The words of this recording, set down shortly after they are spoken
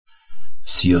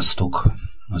Sziasztok!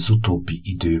 Az utóbbi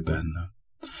időben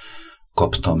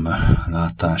kaptam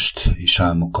látást és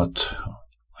álmokat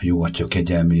a jó Atya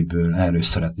kegyelméből, erről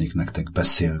szeretnék nektek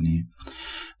beszélni,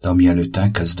 de amielőtt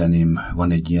elkezdeném,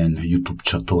 van egy ilyen YouTube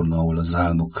csatorna, ahol az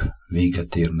álmok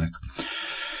véget érnek.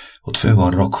 Ott föl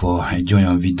van rakva egy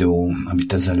olyan videó,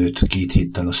 amit ezelőtt 2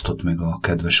 héttel osztott meg a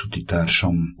kedves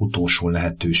utitársam, Utolsó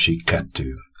lehetőség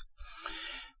 2.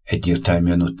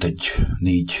 Egyértelműen ott egy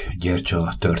 4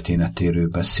 gyertya történetéről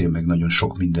beszél, meg nagyon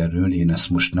sok mindenről, én ezt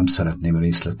most nem szeretném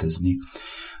részletezni,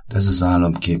 de ez az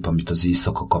álomkép, amit az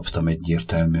éjszaka kaptam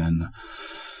egyértelműen,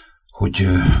 hogy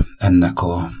ennek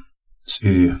az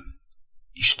ő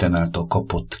Isten által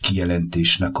kapott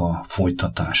kijelentésnek a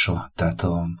folytatása, tehát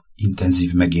a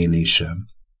intenzív megélése,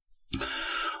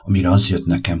 amire az jött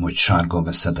nekem, hogy sárga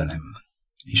veszedelem.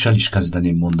 És el is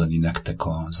kezdeném mondani nektek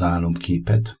az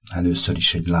álomképet, először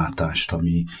is egy látást,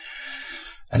 ami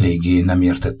eléggé nem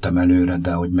értettem előre,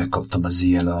 de ahogy megkaptam az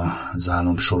éjjel az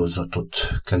álomsorozatot,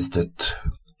 kezdett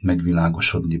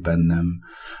megvilágosodni bennem,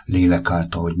 lélek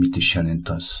által, hogy mit is jelent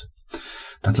az.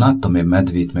 Tehát láttam egy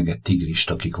medvét, meg egy tigrist,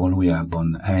 akik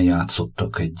valójában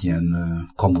eljátszottak egy ilyen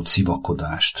kamu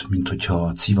civakodást, mint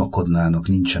hogyha civakodnának,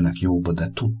 nincsenek jóba,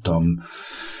 de tudtam,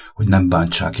 hogy nem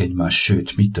bántsák egymást,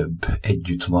 sőt, mi több,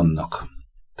 együtt vannak.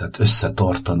 Tehát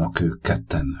összetartanak ők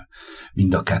ketten,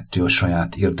 mind a kettő a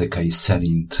saját érdekei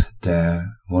szerint, de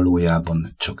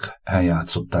valójában csak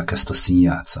eljátszották ezt a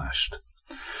színjátszást.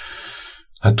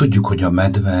 Hát tudjuk, hogy a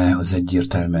medve az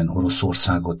egyértelműen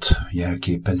Oroszországot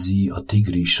jelképezi, a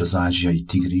tigris, az ázsiai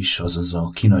tigris, azaz a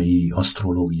kínai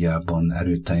asztrológiában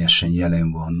erőteljesen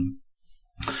jelen van.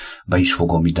 Be is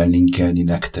fogom ide linkelni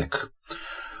nektek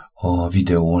a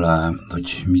videó alá,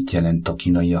 hogy mit jelent a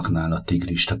kínaiaknál a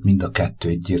tigris. Tehát mind a kettő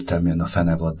egyértelműen a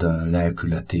fenevad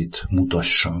lelkületét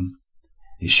mutassa,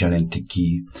 és jelenti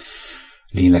ki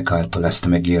lélek által ezt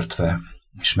megértve,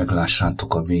 és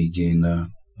meglássátok a végén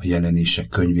a jelenések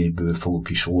könyvéből fogok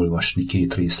is olvasni 2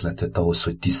 részletet ahhoz,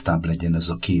 hogy tisztább legyen ez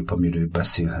a kép, amiről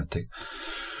beszélhetek.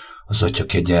 Az Atya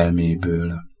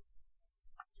kegyelméből.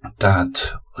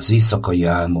 Tehát az éjszakai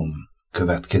álmom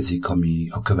következik, ami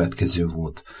a következő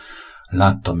volt.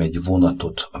 Láttam egy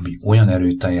vonatot, ami olyan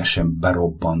erőteljesen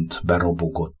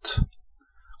berobogott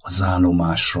az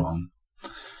állomásra,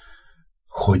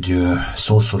 hogy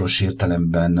szószoros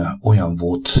értelemben olyan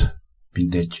volt,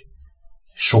 mint egy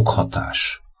sok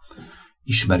hatás.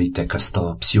 Ismeritek ezt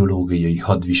a pszichológiai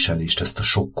hadviselést, ezt a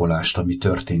sokkolást, ami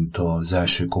történt az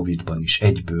első Covid-ban is,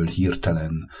 egyből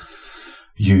hirtelen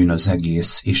jön az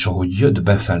egész, és ahogy jött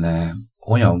befele,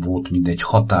 olyan volt, mint egy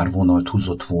határvonalt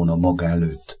húzott volna maga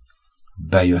előtt.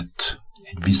 Bejött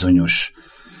egy bizonyos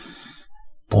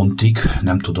pontig,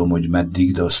 nem tudom, hogy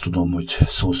meddig, de azt tudom, hogy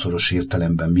szószoros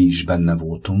értelemben mi is benne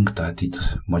voltunk, tehát itt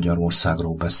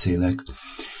Magyarországról beszélek,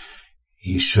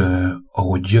 és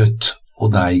ahogy jött,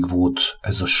 odáig volt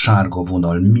ez a sárga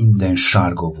vonal, minden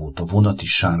sárga volt, a vonat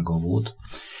is sárga volt,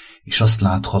 és azt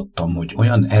láthattam, hogy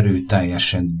olyan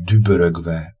erőteljesen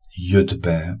dübörögve jött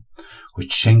be, hogy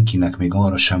senkinek még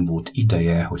arra sem volt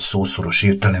ideje, hogy szószoros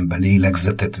értelemben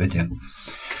lélegzetet vegyen.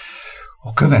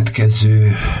 A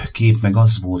következő kép meg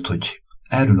az volt, hogy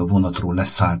erről a vonatról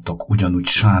leszálltak ugyanúgy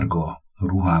sárga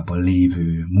ruhában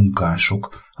lévő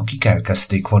munkások, akik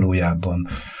elkezdték valójában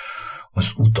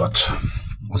az utat,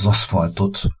 az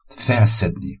aszfaltot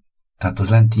felszedni. Tehát az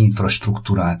lenti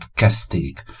infrastruktúrát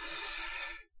kezdték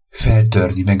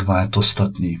feltörni,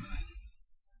 megváltoztatni,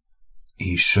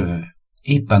 és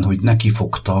éppen, hogy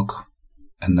nekifogtak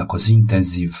ennek az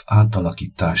intenzív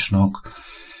átalakításnak,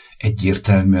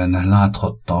 egyértelműen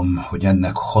láthattam, hogy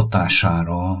ennek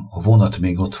hatására a vonat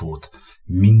még ott volt.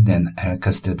 Minden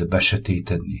elkezdett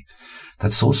besötétedni.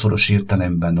 Tehát szószoros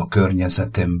értelemben a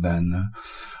környezetemben,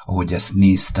 ahogy ezt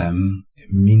néztem,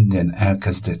 minden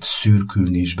elkezdett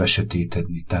szürkülni és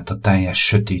besötétedni. Tehát a teljes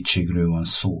sötétségről van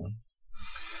szó.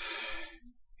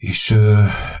 És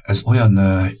ez olyan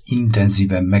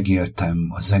intenzíven megéltem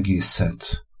az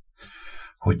egészet,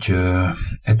 hogy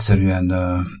egyszerűen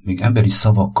még emberi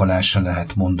szavakkal el se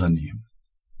lehet mondani.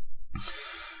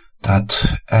 Tehát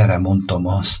erre mondtam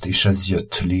azt, és ez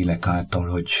jött lélek által,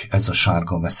 hogy ez a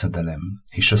sárga veszedelem,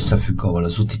 és összefügg avval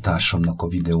az utitársamnak a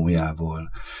videójával.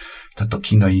 Tehát a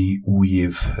kínai új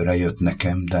évre jött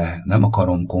nekem, de nem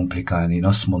akarom komplikálni, én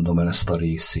azt mondom el ezt a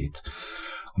részét,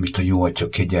 amit a jó Atya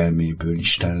kegyelméből,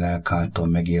 Isten lelk által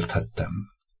megérthettem.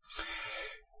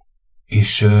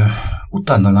 És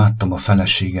utána láttam a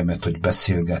feleségemet, hogy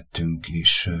beszélgettünk,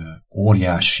 és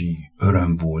óriási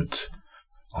öröm volt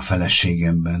a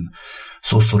feleségemben.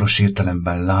 Szószoros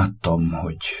értelemben láttam,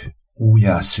 hogy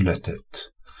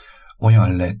újjászületett,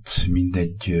 olyan lett, mint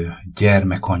egy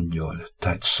gyermekangyal,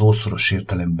 tehát szószoros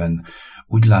értelemben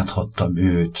úgy láthattam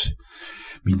őt,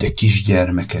 mint egy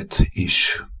kisgyermeket,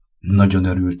 és nagyon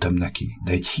örültem neki,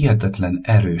 de egy hihetetlen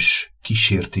erős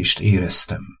kísértést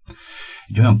éreztem.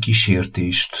 Egy olyan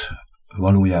kísértést,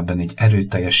 valójában egy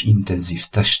erőteljes, intenzív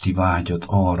testi vágyat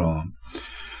arra,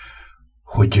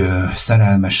 hogy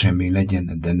szerelmesemmé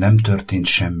legyen, de nem történt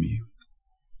semmi.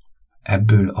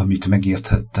 Ebből, amit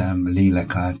megérthettem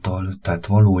lélek által, tehát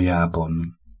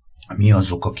valójában mi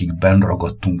azok, akik benn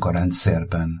ragadtunk a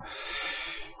rendszerben,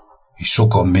 és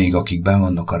sokan még, akik benn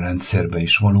vannak a rendszerben,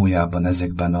 és valójában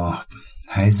ezekben a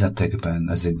helyzetekben,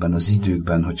 ezekben az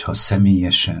időkben, hogyha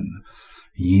személyesen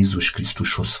Jézus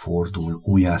Krisztushoz fordul,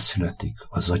 újjászületik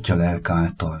az Atya lelk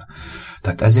által.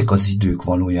 Tehát ezek az idők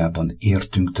valójában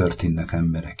értünk történnek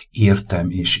emberek. Értem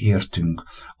és értünk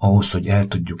ahhoz, hogy el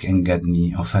tudjuk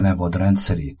engedni a fenevad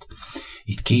rendszerét.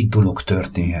 Itt két dolog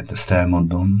történhet, ezt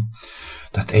elmondom.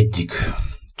 Tehát egyik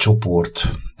csoport,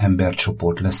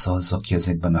 embercsoport lesz az, aki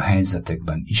ezekben a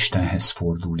helyzetekben Istenhez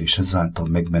fordul, és ezáltal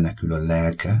megmenekül a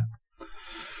lelke,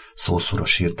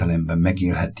 szószoros értelemben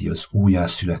megélheti az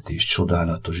újjászületés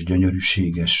csodálatos,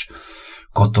 gyönyörűséges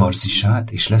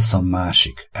katarzisát, és lesz a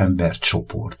másik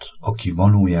embercsoport, aki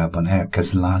valójában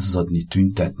elkezd lázadni,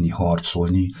 tüntetni,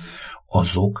 harcolni,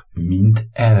 azok mind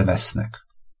elvesznek.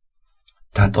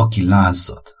 Tehát aki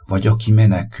lázad, vagy aki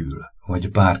menekül,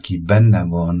 vagy bárki benne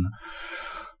van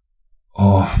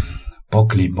a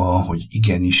pakliba, hogy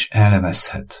igenis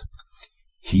elveszhet,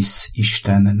 hisz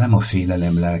Isten nem a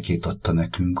félelem lelkét adta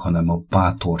nekünk, hanem a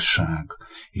bátorság,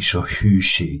 és a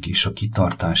hűség, és a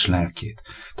kitartás lelkét.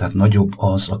 Tehát nagyobb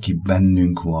az, aki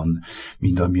bennünk van,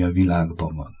 mint ami a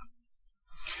világban van.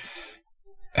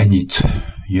 Ennyit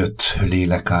jött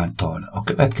lélek által. A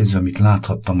következő, amit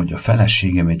láthattam, hogy a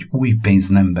feleségem egy új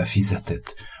pénznembe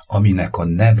fizetett, aminek a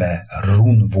neve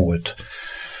Run volt,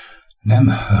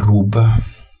 nem Rub.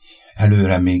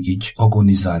 Előre még így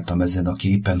agonizáltam ezen a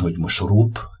képen, hogy most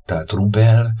Rub, tehát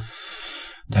Rubel,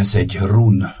 de ez egy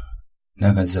Run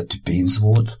nevezetű pénz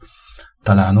volt.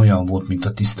 Talán olyan volt, mint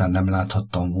a tisztán nem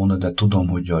láthattam volna, de tudom,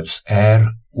 hogy az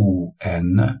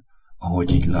R-U-N,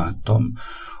 ahogy így láttam,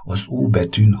 az U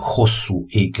betűn hosszú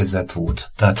ékezet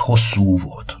volt, tehát hosszú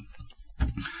volt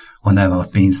a neve a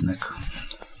pénznek.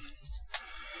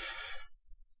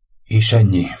 És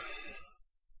ennyi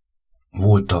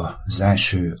volt az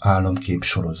első álomkép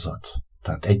sorozat.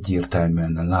 Tehát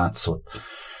egyértelműen látszott,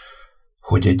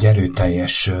 hogy egy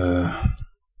erőteljes,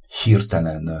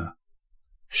 hirtelen,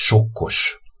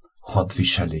 sokkos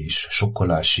hadviselés,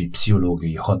 sokkolási,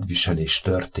 pszichológiai hadviselés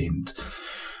történt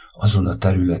azon a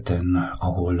területen,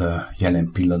 ahol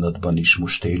jelen pillanatban is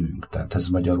most élünk. Tehát ez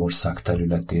Magyarország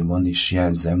területén van, és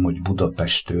jelzem, hogy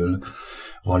Budapesttől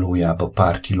valójában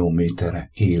pár kilométerre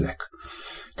élek.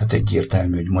 Tehát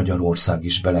egyértelmű, hogy Magyarország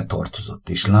is beletartozott,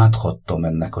 és láthattam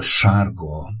ennek a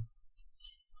sárga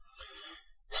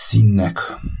színnek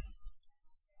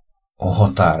a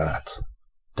határát,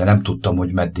 de nem tudtam,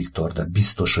 hogy meddig tart, de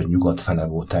biztos, hogy nyugat fele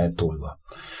volt eltolva.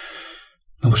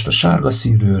 Na most a sárga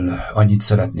színről annyit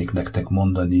szeretnék nektek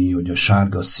mondani, hogy a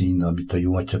sárga szín, amit a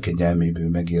Jó Atya kegyelméből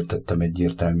megértettem,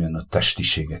 egyértelműen a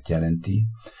testiséget jelenti,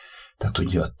 tehát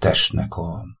ugye a testnek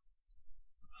a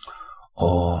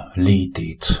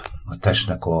létét, a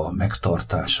testnek a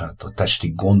megtartását, a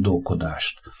testi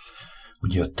gondolkodást,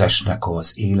 ugye a testnek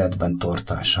az életben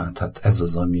tartását, hát ez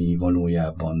az, ami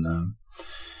valójában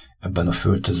ebben a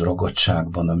földhöz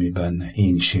ragadtságban, amiben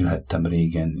én is élhettem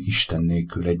régen, Isten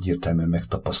nélkül egyértelműen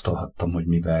megtapasztalhattam, hogy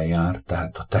mivel jár,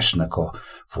 tehát a testnek a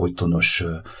folytonos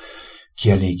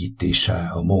kielégítése,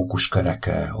 a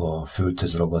mókuskereke, a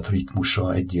földhöz ragadt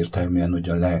ritmusa egyértelműen, hogy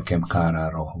a lelkem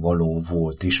kárára való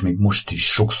volt, és még most is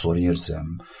sokszor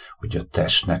érzem, hogy a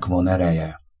testnek van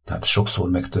ereje, tehát sokszor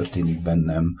megtörténik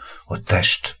bennem a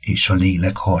test és a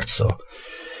lélek harca,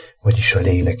 vagyis a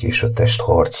lélek és a test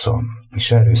harca.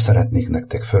 És erről szeretnék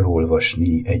nektek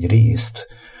felolvasni egy részt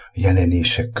a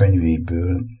Jelenések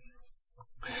könyvéből,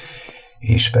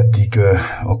 és pedig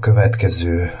a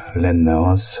következő lenne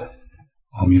az,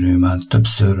 amiről már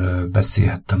többször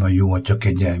beszélhettem a Jó Atya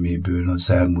kegyelméből az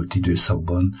elmúlt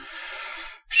időszakban,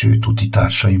 sőt,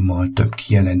 utitársaimmal több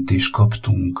kijelentést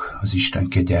kaptunk az Isten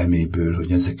kegyelméből,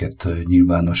 hogy ezeket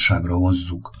nyilvánosságra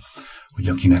hozzuk, hogy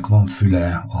akinek van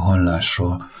füle a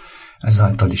hallásra,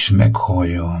 ezáltal is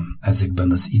meghallja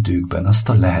ezekben az időkben azt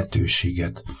a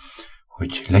lehetőséget,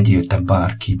 hogy legyél te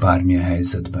bárki, bármilyen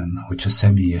helyzetben, hogyha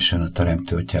személyesen a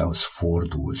Teremtő Atyához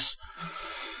fordulsz,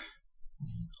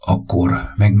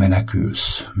 akkor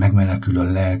megmenekül a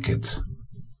lelked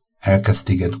elkezd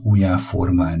téged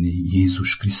újjáformálni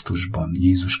Jézus Krisztusban,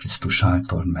 Jézus Krisztus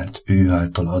által, mert ő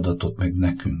által adatott meg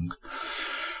nekünk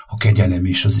a kegyelem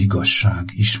és az igazság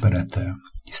ismerete,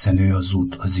 hiszen ő az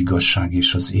út, az igazság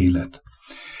és az élet.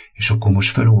 És akkor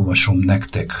most felolvasom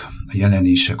nektek a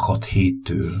Jelenések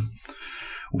 6:7-től,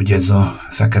 ugye ez a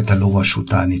fekete lovas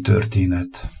utáni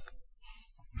történet,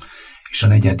 és a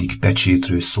 4.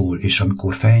 pecsétről szól, és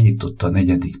amikor felnyitotta a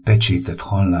 4. pecsétet,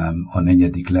 hallám a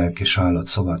 4. lelkes állat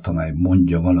szavát, amely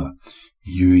mondja vala,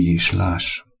 jöjj és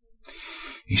láss.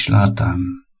 És látám,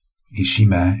 és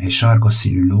ime egy sárga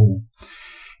színű ló,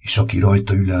 és aki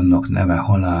rajta ül, annak neve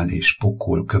halál, és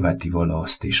pokol követi vala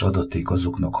azt, és adaték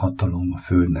azoknak hatalom a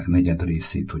földnek 4.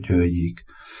 részét, hogy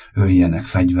öljenek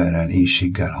fegyverrel,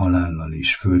 éhséggel, halállal,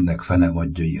 és földnek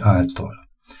fenevadjai által.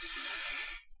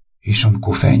 És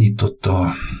amikor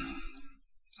felnyitotta,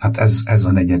 hát ez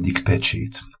a 4.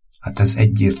 pecsét, hát ez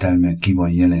egyértelműen ki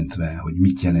van jelentve, hogy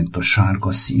mit jelent a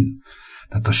sárga szín.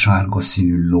 Tehát a sárga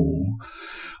színű ló,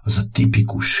 az a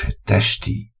tipikus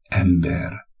testi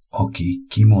ember, aki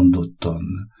kimondottan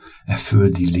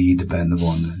földi létben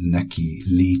van neki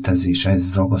létezés,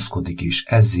 ez ragaszkodik, és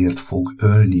ezért fog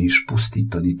ölni és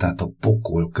pusztítani, tehát a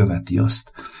pokol követi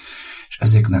azt, és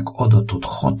ezeknek adatott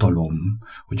hatalom,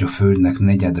 hogy a földnek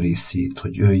 4. részét,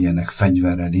 hogy öljenek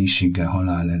fegyverrel, éhséggel,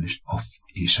 halállal,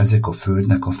 és ezek a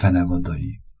földnek a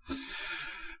fenevadai.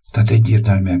 Tehát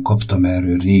egyértelműen kaptam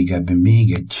erről régebben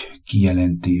még egy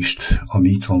kijelentést, ami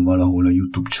itt van valahol a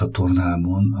YouTube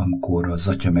csatornámon, amikor az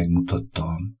atya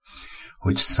megmutatta,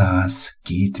 hogy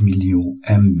 102 millió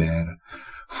ember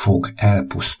fog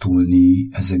elpusztulni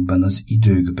ezekben az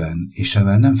időkben, és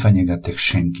ezzel nem fenyegetek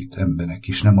senkit, emberek,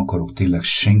 és nem akarok tényleg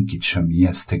senkit sem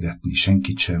ijesztegetni,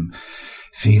 senkit sem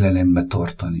félelembe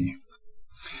tartani.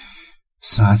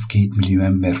 102 millió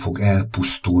ember fog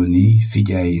elpusztulni,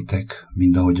 figyeljétek,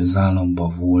 mind ahogy az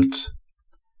államban volt,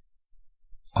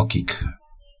 akiknek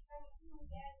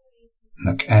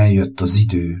eljött az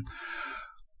idő,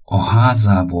 a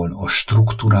házával, a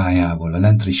struktúrájával, a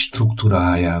lentri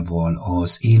struktúrájával,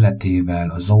 az életével,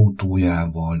 az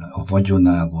autójával, a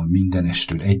vagyonával,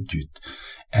 mindenestől együtt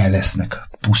el lesznek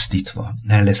pusztítva,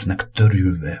 el lesznek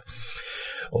törülve.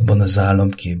 Abban az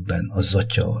államképben az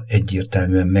atya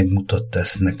egyértelműen megmutatta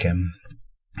ezt nekem,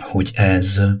 hogy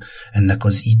ez ennek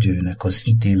az időnek az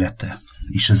ítélete,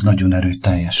 és ez nagyon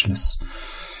erőteljes lesz.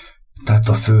 Tehát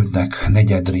a földnek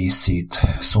 4. részét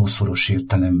szószoros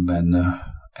értelemben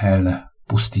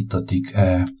elpusztítatik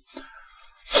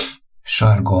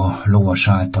sárga lovas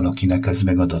által, akinek ez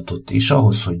megadatott. És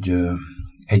ahhoz, hogy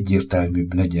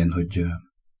egyértelműbb legyen, hogy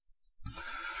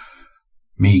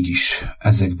mégis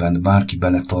ezekben bárki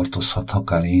beletartozhat,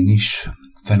 akár én is,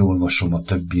 felolvasom a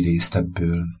többi részt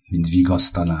ebből, mint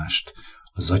vigasztalást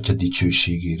az atya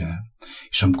dicsőségére.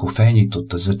 És amikor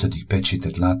felnyitott az 5.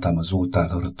 pecsétet, látám az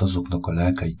oltár alatt azoknak a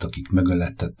lelkeit, akik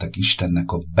mögölettettek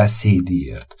Istennek a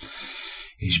beszédéért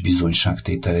és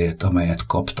bizonyságtételért, amelyet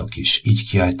kaptak, és így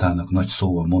kiáltának nagy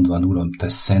szóval mondván, Uram, te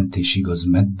szent és igaz,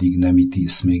 meddig nem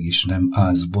ítélsz még, és nem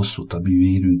állsz bosszút a mi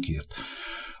vérünkért,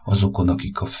 azokon,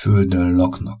 akik a földön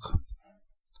laknak.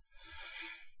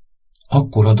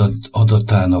 Akkor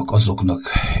adatának azoknak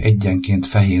egyenként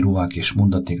fehér ruhák, és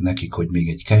mondaték nekik, hogy még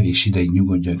egy kevés ideig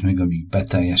nyugodjanak meg, amíg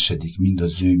beteljesedik mind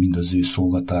az ő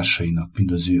szolgatársainak,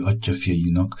 mind az ő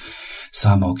atyafiainak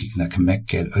száma, akiknek meg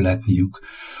kell öletniük,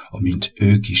 amint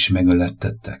ők is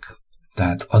megölettettek.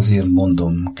 Tehát azért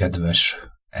mondom, kedves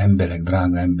emberek,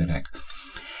 drága emberek,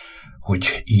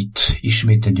 hogy itt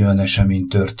ismét egy olyan esemény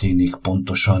történik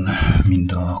pontosan,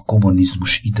 mint a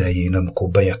kommunizmus idején, amikor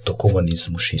bejött a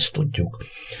kommunizmus, hisz tudjuk,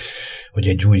 hogy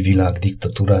egy új világ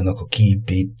diktatúrának a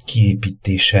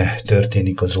kiépítése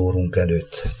történik az órunk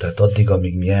előtt. Tehát addig,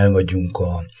 amíg mi el vagyunk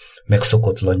a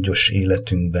megszokott langyos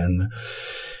életünkben,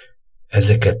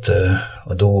 ezeket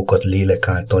a dolgokat lélek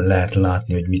által lehet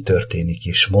látni, hogy mi történik,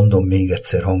 és mondom még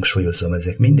egyszer, hangsúlyozom,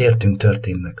 ezek mind értünk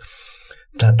történnek.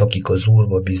 Tehát akik az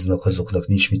Úrba bíznak, azoknak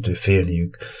nincs mitől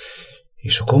félniük.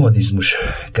 És a kommunizmus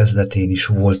kezdetén is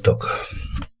voltak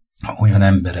olyan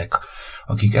emberek,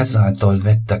 akik ezáltal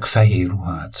vettek fehér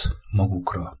ruhát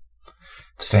magukra.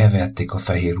 Felvették a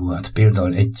fehér ruhát.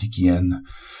 Például egyik ilyen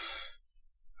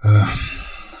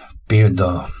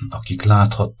példa, akit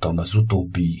láthattam az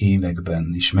utóbbi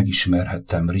években, és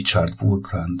megismerhettem, Richard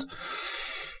Wurbrand.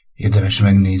 Érdemes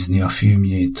megnézni a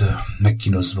filmjét,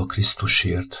 Megkínozva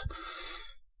Krisztusért.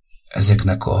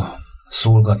 Ezeknek a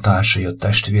szolgatársai, a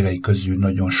testvérei közül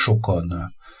nagyon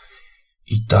sokan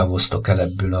így távoztak el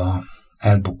ebből a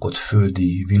elbukott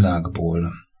földi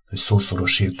világból, hogy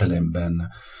szószoros értelemben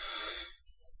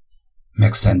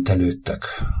megszentelődtek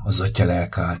az atya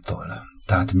lelk által.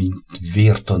 tehát mint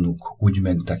vértanúk úgy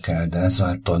mentek el, de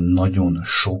ezáltal nagyon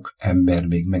sok ember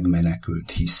még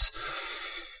megmenekült, hisz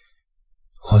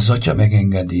ha az Atya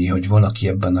megengedi, hogy valaki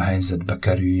ebben a helyzetbe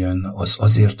kerüljön, az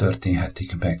azért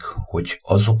történhetik meg, hogy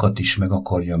azokat is meg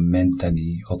akarja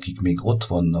menteni, akik még ott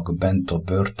vannak bent a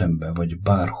börtönbe, vagy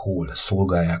bárhol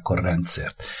szolgálják a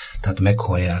rendszert. Tehát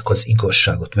meghallják az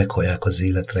igazságot, meghallják az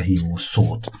életre hívó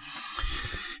szót.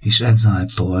 És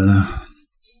ezáltal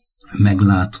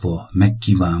meglátva,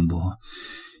 megkívánva,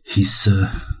 hisz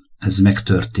ez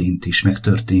megtörtént és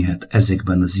megtörténhet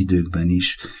ezekben az időkben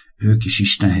is, ők is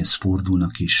Istenhez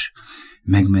fordulnak is,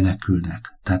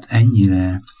 megmenekülnek. Tehát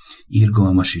ennyire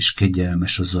irgalmas és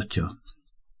kegyelmes az Atya.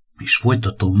 És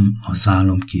folytatom az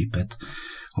álomképet,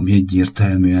 ami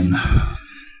egyértelműen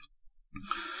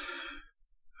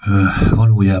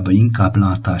valójában inkább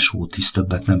látás volt, hisz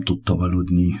többet nem tudtam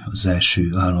aludni az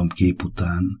első álomkép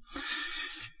után.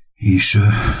 És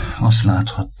azt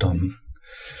láthattam,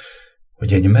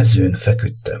 hogy egy mezőn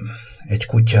feküdtem egy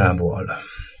kutyával,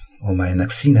 amelynek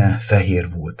színe fehér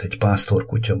volt, egy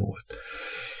pásztorkutya volt,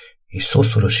 és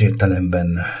szószoros értelemben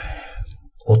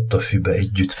ott a fűbe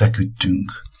együtt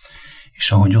feküdtünk,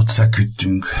 és ahogy ott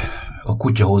feküdtünk, a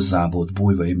kutya hozzá volt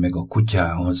bújva, én meg a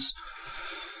kutyához,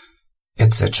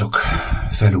 egyszer csak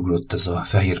felugrott ez a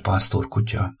fehér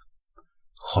pásztorkutya,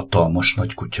 hatalmas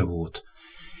nagy kutya volt,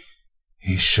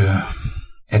 és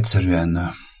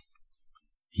egyszerűen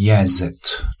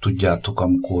jelzett, tudjátok,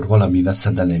 amikor valami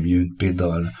veszedelem jön,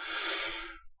 például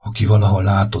aki valaha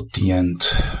látott ilyent,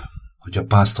 hogy a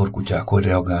pásztorkutyák hogy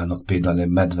reagálnak például egy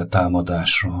medve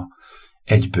támadásra,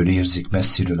 egyből érzik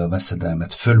messziről a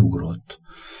veszedelmet, fölugrott,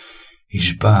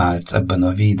 és beállt ebben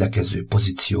a védekező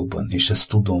pozícióban, és ezt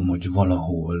tudom, hogy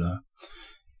valahol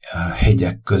a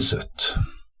hegyek között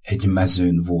egy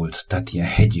mezőn volt, tehát ilyen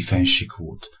hegyi fennsík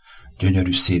volt,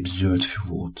 gyönyörű szép zöld fű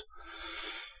volt,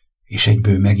 és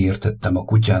egyből megértettem a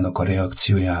kutyának a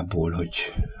reakciójából, hogy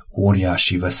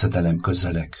óriási veszedelem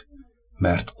közeleg,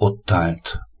 mert ott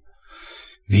állt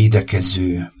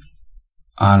védekező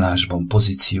állásban,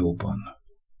 pozícióban.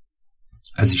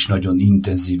 Ez is nagyon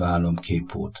intenzív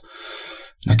álomkép volt.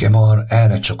 Nekem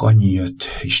erre csak annyi jött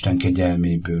Isten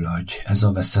kegyelméből, hogy ez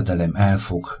a veszedelem el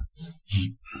fog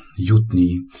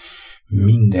jutni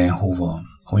mindenhova,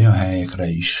 olyan helyekre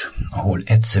is, ahol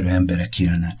egyszerű emberek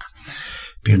élnek.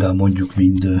 Például mondjuk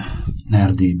mind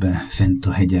Erdélybe, fent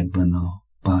a hegyekben a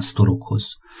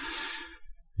pásztorokhoz.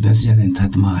 De ez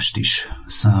jelenthet mást is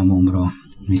számomra.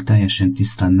 Még teljesen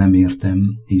tisztán nem értem,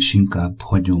 és inkább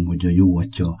hagyom, hogy a jó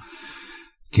Atya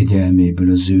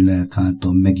kegyelméből az ő lelk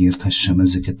által megérthessem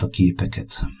ezeket a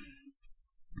képeket.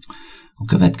 A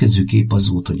következő kép az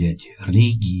volt, hogy egy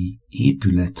régi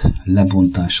épület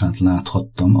lebontását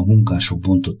láthattam. A munkások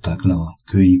bontották le a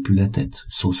kőépületet,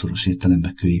 szószoros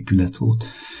értelemben kőépület volt,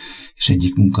 és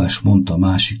egyik munkás mondta a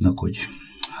másiknak, hogy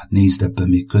hát nézd, ebben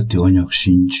még kötőanyag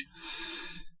sincs,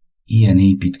 ilyen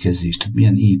építkezés, tehát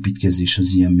milyen építkezés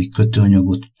az ilyen, még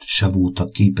kötőanyagot se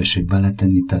voltak képesek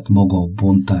beletenni, tehát maga a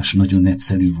bontás nagyon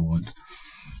egyszerű volt.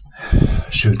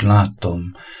 Sőt,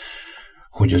 láttam,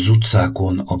 hogy az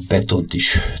utcákon a betont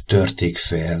is törték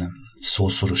fel,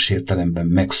 szószoros értelemben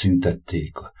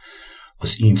megszüntették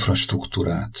az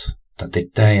infrastruktúrát, tehát egy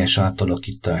teljes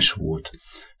átalakítás volt.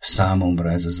 Számomra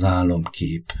ez az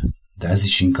álomkép, de ez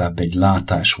is inkább egy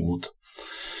látás volt.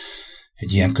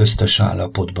 Egy ilyen köztes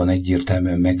állapotban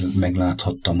egyértelműen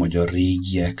megláthattam, hogy a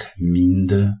régiek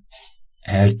mind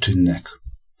eltűnnek.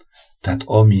 Tehát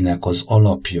aminek az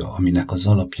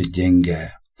alapja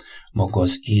gyenge, maga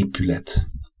az épület,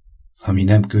 ami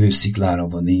nem kősziklára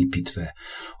van építve,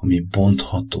 ami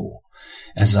bontható,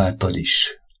 ezáltal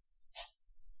is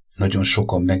nagyon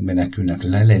sokan megmenekülnek,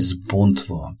 le lesz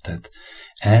bontva, tehát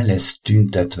el lesz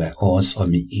tüntetve az,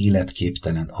 ami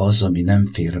életképtelen, az, ami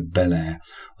nem fér bele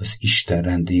az Isten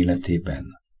rend életében,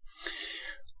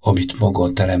 amit maga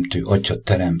a teremtő Atya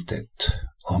teremtett,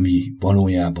 ami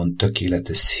valójában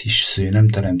tökéletes, hisz ő nem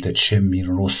teremtett semmi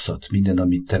rosszat, minden,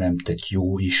 amit teremtett,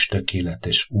 jó és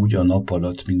tökéletes, úgy a nap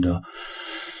alatt, mint a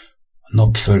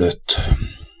nap fölött.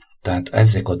 Tehát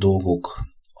ezek a dolgok,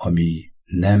 ami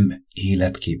nem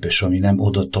életképes, ami nem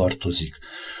oda tartozik,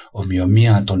 ami a mi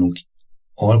általunk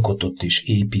alkotott és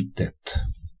épített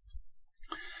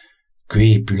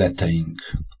kőépületeink,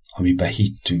 amiben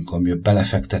hittünk, amiben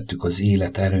belefektettük az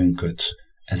életerőnköt,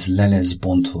 ez le lesz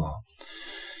bontva.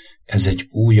 Ez egy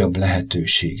újabb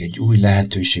lehetőség, egy új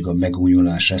lehetőség a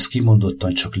megújulásra. Ezt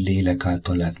kimondottan csak lélek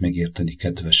által lehet megérteni,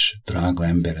 kedves, drága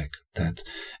emberek. Tehát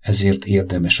ezért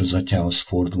érdemes az Atyához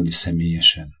fordulni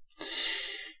személyesen.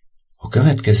 A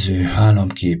következő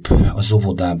álomkép, az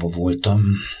óvodában voltam,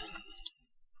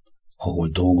 ahol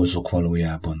dolgozok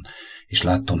valójában, és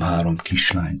láttam 3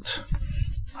 kislányt,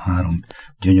 3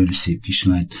 gyönyörű szép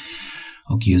kislányt,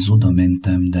 akihez oda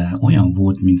mentem, de olyan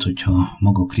volt, mintha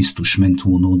maga Krisztus ment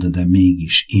volna oda, de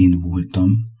mégis én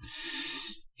voltam,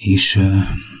 és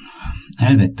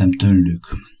elvettem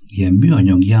tőlük ilyen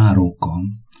műanyag járóka,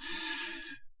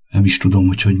 nem is tudom,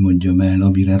 hogy mondjam el,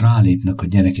 amire rálépnek a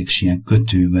gyerekek, s ilyen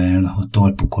kötővel a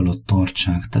talpuk alatt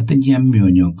tartsák. Tehát egy ilyen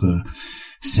műanyag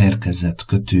szerkezet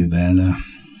kötővel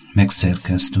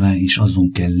megszerkesztve, és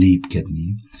azon kell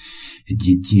lépkedni.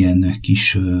 Egy ilyen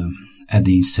kis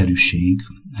edényszerűség,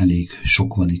 elég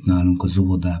sok van itt nálunk az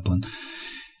óvodában.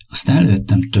 Azt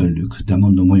elvettem tőlük, de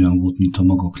mondom, olyan volt, mintha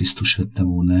maga Krisztus vette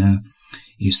volna el,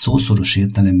 és szószoros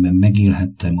értelemben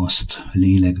megélhettem azt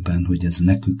lélekben, hogy ez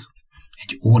nekük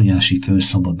egy óriási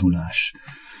felszabadulás.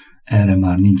 Erre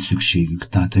már nincs szükségük,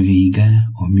 tehát vége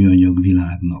a műanyag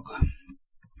világnak.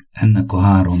 Ennek a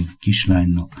 3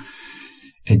 kislánynak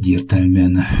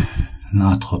egyértelműen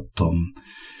láthattam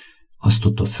azt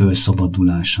ott a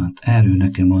felszabadulását. Erről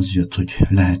nekem az jött, hogy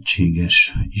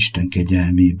lehetséges Isten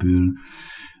kegyelméből,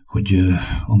 hogy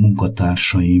a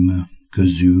munkatársaim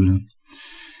közül,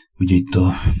 ugye itt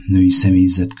a női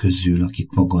személyzet közül,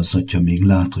 akit maga az atya még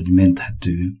lát, hogy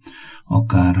menthető,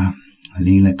 akár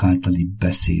lélek általi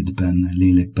beszédben,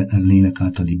 lélek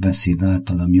általi beszéd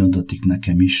által, ami adatik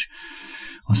nekem is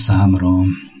a számra,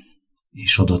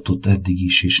 és adatot eddig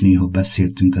is, és néha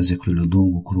beszéltünk ezekről a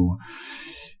dolgokról,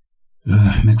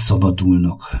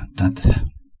 megszabadulnak, tehát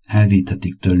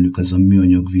elvétetik tőlük ez a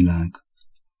műanyag világ,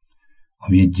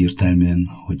 ami egyértelműen,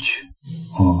 hogy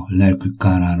a lelkük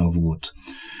kárára volt.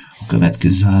 A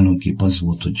következő álomkép az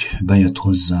volt, hogy bejött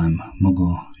hozzám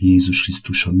maga Jézus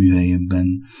Krisztus a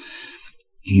műhelyemben,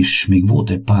 és még volt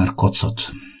egy pár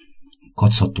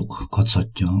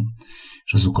kacatja,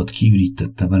 és azokat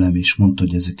kiürítette velem, és mondta,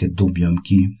 hogy ezeket dobjam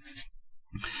ki,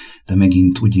 de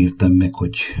megint úgy éltem meg,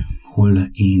 hogy hol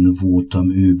én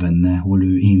voltam ő benne, hol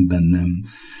ő én bennem,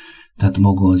 tehát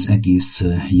maga az egész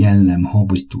jellem,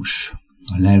 habitus,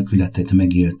 a lelkületet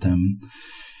megéltem,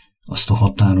 azt a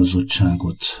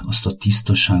határozottságot, azt a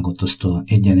tisztaságot, azt a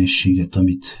egyenességet,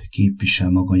 amit képvisel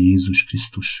maga Jézus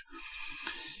Krisztus,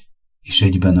 és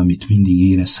egyben, amit mindig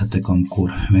érezhetek,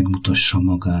 amikor megmutassa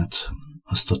magát,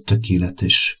 azt a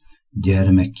tökéletes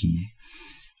gyermeki,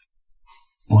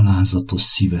 alázatos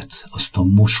szívet, azt a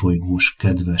mosolygós,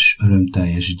 kedves,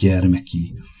 örömteljes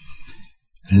gyermeki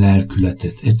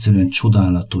lelkületet, egyszerűen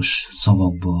csodálatos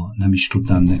szavakba nem is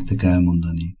tudnám nektek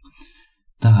elmondani.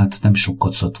 Tehát nem sok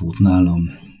kacat volt nálam,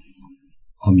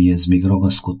 amihez még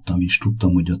ragaszkodtam, és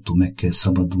tudtam, hogy attól meg kell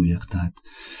szabaduljak, tehát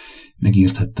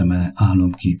megérthettem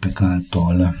álomképek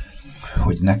által,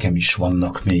 hogy nekem is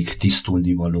vannak még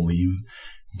tisztulnivalóim,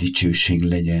 dicsőség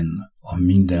legyen a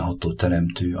mindenható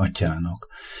teremtő atyának,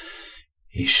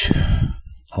 és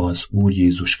az Úr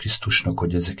Jézus Krisztusnak,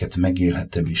 hogy ezeket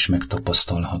megélhetem és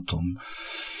megtapasztalhatom,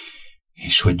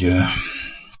 és hogy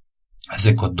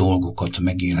ezek a dolgokat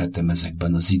megélhetem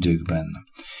ezekben az időkben,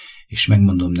 és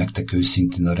megmondom nektek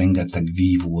őszintén, a rengeteg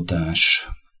vívódás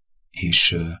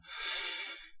és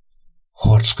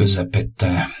harc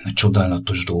közepette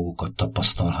csodálatos dolgokat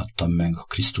tapasztalhattam meg a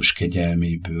Krisztus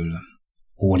kegyelméből,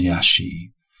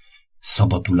 óriási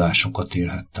szabadulásokat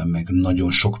élhettem meg,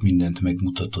 nagyon sok mindent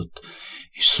megmutatott,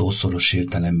 és szószoros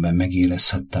értelemben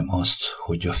megérezhettem azt,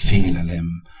 hogy a félelem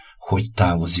hogy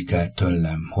távozik el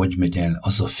tőlem, hogy megy el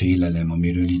az a félelem,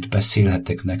 amiről itt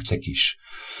beszélhetek nektek is.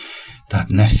 Tehát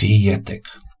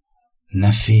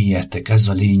ne féljetek, ez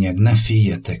a lényeg, ne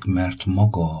féljetek, mert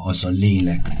maga az a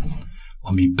lélek,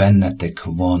 ami bennetek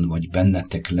van, vagy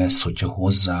bennetek lesz, hogyha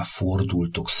hozzá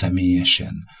fordultok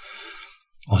személyesen,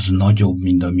 az nagyobb,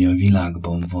 mint ami a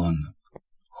világban van.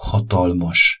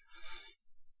 Hatalmas,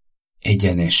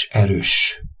 egyenes,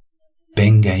 erős,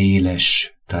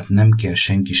 pengeéles, tehát nem kell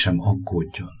senki sem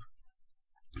aggódjon.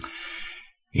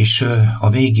 És a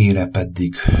végére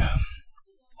pedig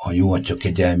a jó atya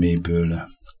kegyelméből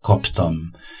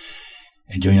kaptam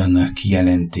egy olyan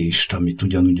kijelentést, amit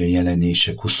ugyanúgy a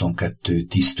Jelenések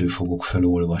 22:10-től fogok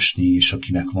felolvasni, és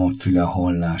akinek van füle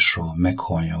hallásra,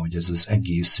 meghallja, hogy ez az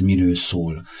egész miről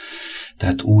szól.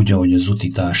 Tehát úgy, ahogy az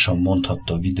utitársam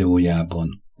mondhatta a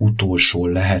videójában,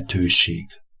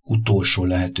 utolsó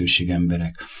lehetőség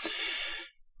emberek.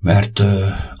 Mert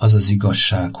az az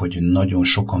igazság, hogy nagyon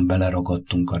sokan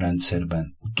beleragadtunk a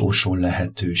rendszerben. Utolsó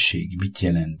lehetőség mit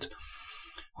jelent?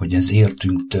 Hogy ez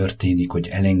értünk történik, hogy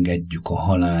elengedjük a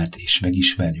halált, és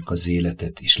megismerjük az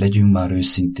életet, és legyünk már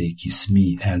őszinték, hisz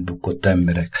mi elbukott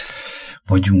emberek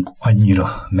vagyunk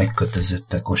annyira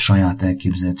megkötözöttek a saját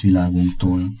elképzelt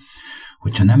világunktól,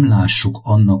 hogyha nem lássuk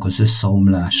annak az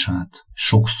összeomlását,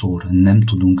 sokszor nem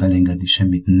tudunk elengedni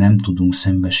semmit, nem tudunk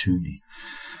szembesülni.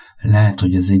 Lehet,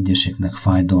 hogy az egyeseknek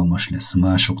fájdalmas lesz,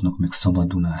 másoknak meg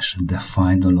szabadulás, de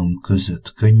fájdalom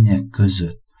között, könnyek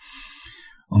között,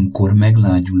 amikor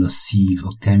meglágyul a szív,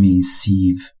 a kemény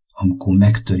szív, amikor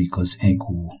megtörik az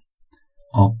ego,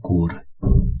 akkor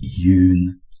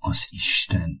jön az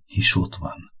Isten, és ott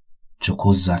van. Csak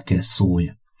hozzá kell szólj,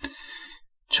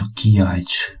 csak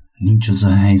kiálts, nincs az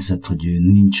a helyzet, hogy ő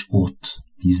nincs ott,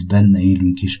 hisz benne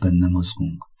élünk és benne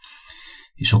mozgunk.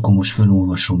 És akkor most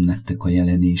felolvasom nektek a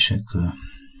Jelenések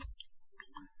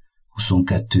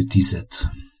 22:10.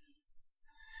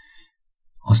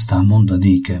 Aztán mondd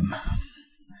nékem,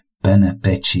 benne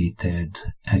pecsételd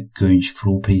e könyv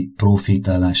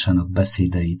profétálásának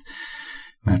beszédeit,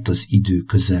 mert az idő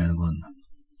közel van.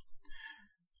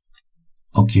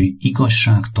 Aki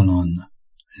igazságtalan,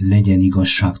 legyen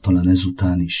igazságtalan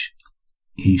ezután is,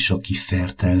 és aki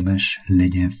fertelmes,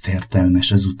 legyen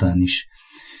fertelmes ezután is,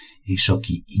 és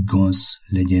aki igaz,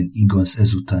 legyen igaz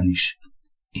ezután is,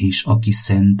 és aki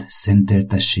szent,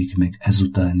 szenteltessék meg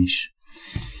ezután is.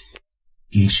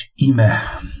 És ime,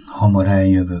 hamar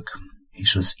eljövök,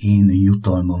 és az én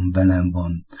jutalmam velem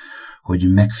van, hogy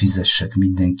megfizessek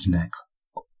mindenkinek,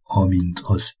 amint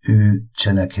az ő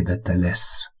cselekedete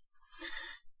lesz.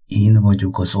 Én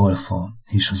vagyok az alfa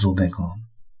és az omega,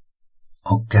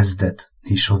 a kezdet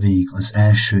és a vég, az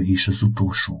első és az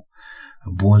utolsó.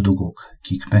 Boldogok,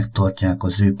 kik megtartják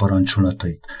az ő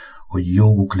parancsolatait, hogy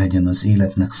joguk legyen az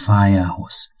életnek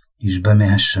fájához, és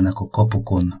bemehessenek a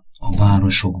kapukon, a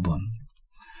városokban.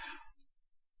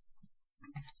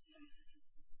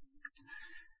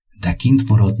 De kint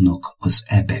maradnak az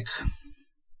ebek,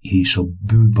 és a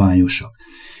bűbájosak,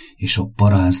 és a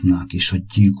paráznák, és a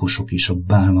gyilkosok, és a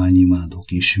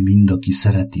bálványimádók, és mind, aki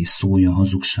szereti, szólja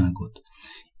hazugságot.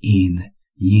 Én,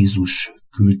 Jézus,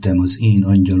 küldtem az én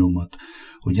angyalomat,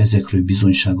 hogy ezekről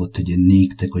bizonyságot tegyen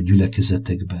néktek a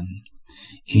gyülekezetekben.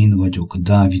 Én vagyok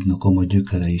Dávidnak ama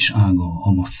gyökere és ága,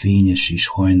 ama fényes és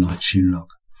hajnal csillag.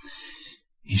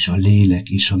 És a lélek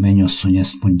és a mennyasszony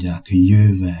ezt mondják,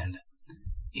 jövel,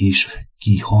 és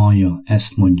ki hallja,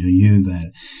 ezt mondja,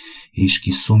 jövel, és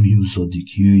ki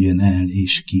szomjúzodik, jöjjön el,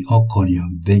 és ki akarja,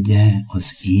 vegye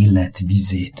az élet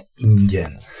vizét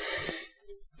ingyen.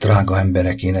 Drága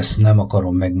emberek, én ezt nem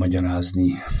akarom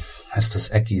megmagyarázni, ezt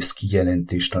az egész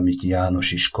kijelentést, amit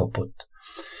János is kapott.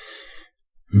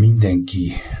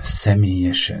 Mindenki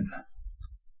személyesen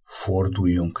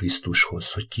forduljon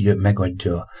Krisztushoz, hogy ki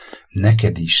megadja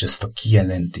neked is ezt a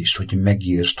kijelentést, hogy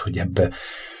megértsd, hogy ebbe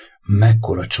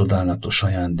mekkora csodálatos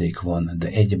ajándék van, de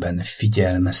egyben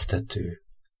figyelmeztető,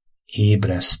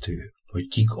 ébresztő, hogy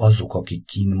kik azok, akik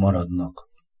kín maradnak,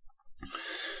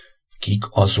 kik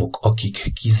azok,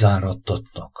 akik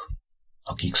kizáradtatnak,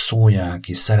 akik szólják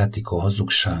és szeretik a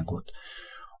hazugságot,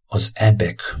 az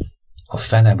ebek, a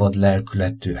fenevad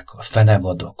lelkületűek, a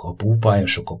fenevadak, a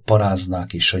búbályosok, a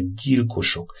paráznák és a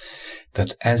gyilkosok.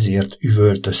 Tehát ezért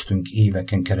üvöltöztünk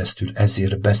éveken keresztül,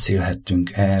 ezért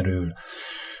beszélhettünk erről,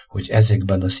 hogy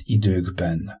ezekben az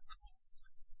időkben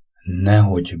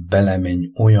nehogy belemenj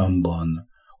olyanban,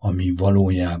 ami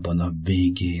valójában a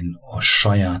végén a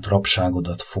saját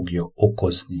rabságodat fogja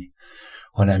okozni,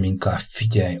 hanem inkább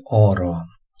figyelj arra,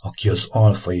 aki az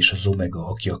alfa és az omega,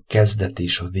 aki a kezdet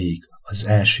és a vég, az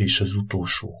első és az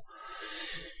utolsó.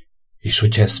 És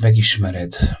hogyha ezt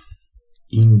megismered,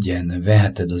 ingyen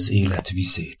veheted az élet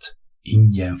vizét,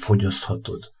 ingyen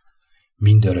fogyaszthatod,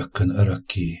 mindörökkön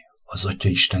örökké az Atya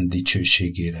Isten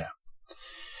dicsőségére.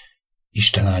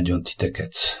 Isten áldjon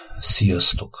titeket,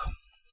 sziasztok!